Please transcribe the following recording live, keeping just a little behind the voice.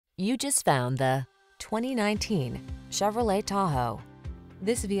You just found the 2019 Chevrolet Tahoe.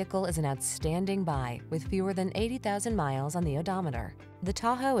 This vehicle is an outstanding buy with fewer than 80,000 miles on the odometer. The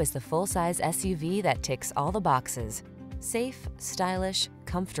Tahoe is the full-size SUV that ticks all the boxes. Safe, stylish,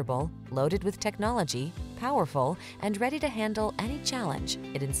 comfortable, loaded with technology, powerful, and ready to handle any challenge,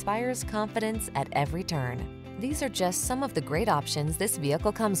 it inspires confidence at every turn. These are just some of the great options this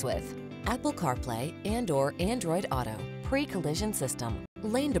vehicle comes with: Apple CarPlay and/or Android Auto, pre-collision system,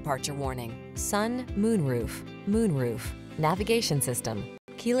 lane departure warning, sun, moonroof, navigation system,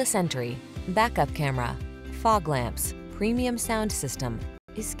 keyless entry, backup camera, fog lamps, premium sound system.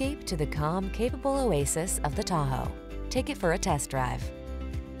 Escape to the calm, capable oasis of the Tahoe. Take it for a test drive.